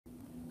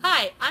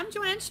Hi, I'm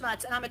Joanne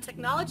Schmutz, and I'm a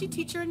technology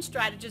teacher and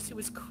strategist who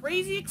is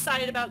crazy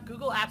excited about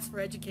Google Apps for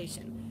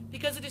Education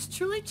because it has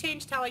truly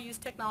changed how I use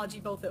technology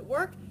both at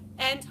work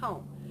and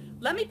home.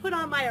 Let me put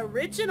on my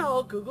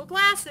original Google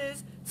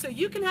glasses so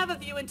you can have a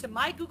view into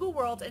my Google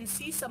world and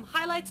see some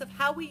highlights of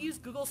how we use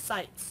Google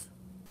Sites.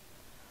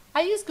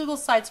 I use Google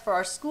Sites for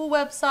our school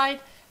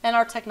website and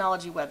our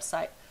technology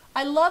website.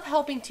 I love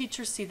helping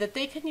teachers see that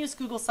they can use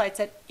Google Sites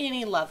at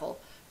any level.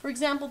 For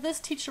example,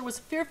 this teacher was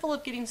fearful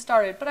of getting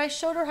started, but I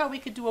showed her how we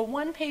could do a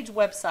one-page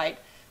website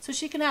so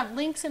she can have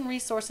links and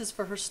resources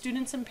for her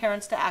students and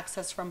parents to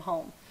access from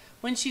home.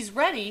 When she's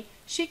ready,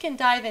 she can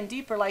dive in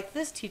deeper like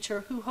this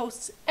teacher who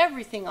hosts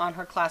everything on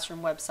her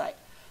classroom website.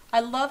 I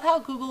love how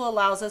Google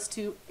allows us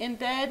to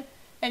embed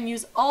and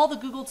use all the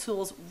Google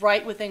tools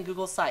right within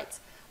Google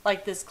Sites.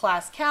 Like this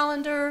class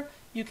calendar,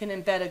 you can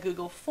embed a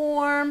Google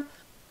form.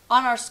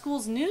 On our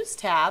school's news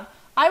tab,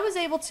 I was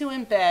able to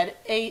embed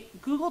a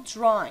Google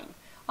drawing.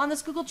 On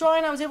this Google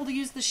drawing, I was able to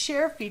use the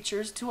share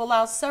features to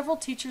allow several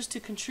teachers to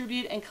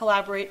contribute and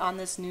collaborate on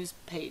this news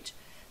page.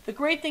 The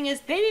great thing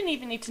is they didn't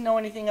even need to know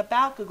anything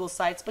about Google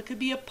Sites, but could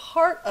be a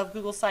part of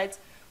Google Sites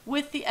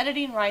with the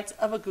editing rights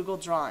of a Google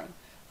drawing.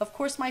 Of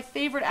course, my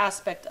favorite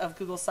aspect of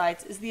Google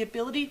Sites is the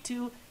ability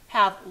to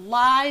have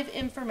live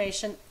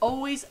information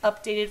always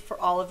updated for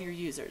all of your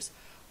users.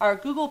 Our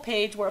Google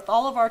page with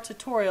all of our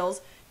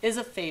tutorials is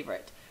a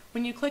favorite.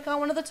 When you click on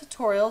one of the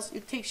tutorials,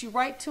 it takes you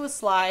right to a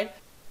slide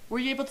where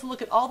you're able to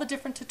look at all the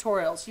different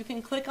tutorials. You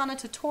can click on a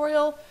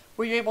tutorial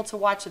where you're able to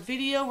watch a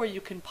video where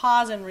you can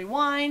pause and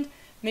rewind.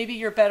 Maybe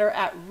you're better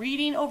at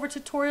reading over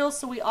tutorials,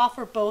 so we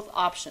offer both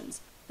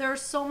options. There are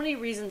so many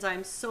reasons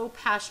I'm so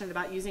passionate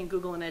about using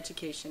Google in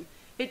education.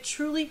 It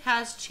truly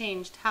has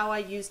changed how I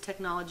use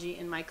technology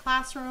in my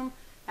classroom,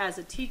 as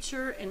a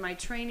teacher, in my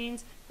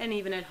trainings, and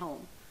even at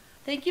home.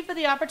 Thank you for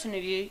the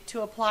opportunity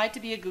to apply to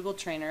be a Google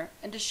trainer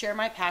and to share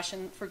my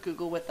passion for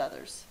Google with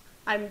others.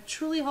 I'm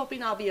truly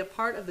hoping I'll be a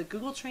part of the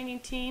Google training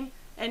team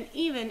and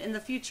even in the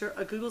future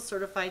a Google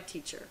certified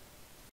teacher.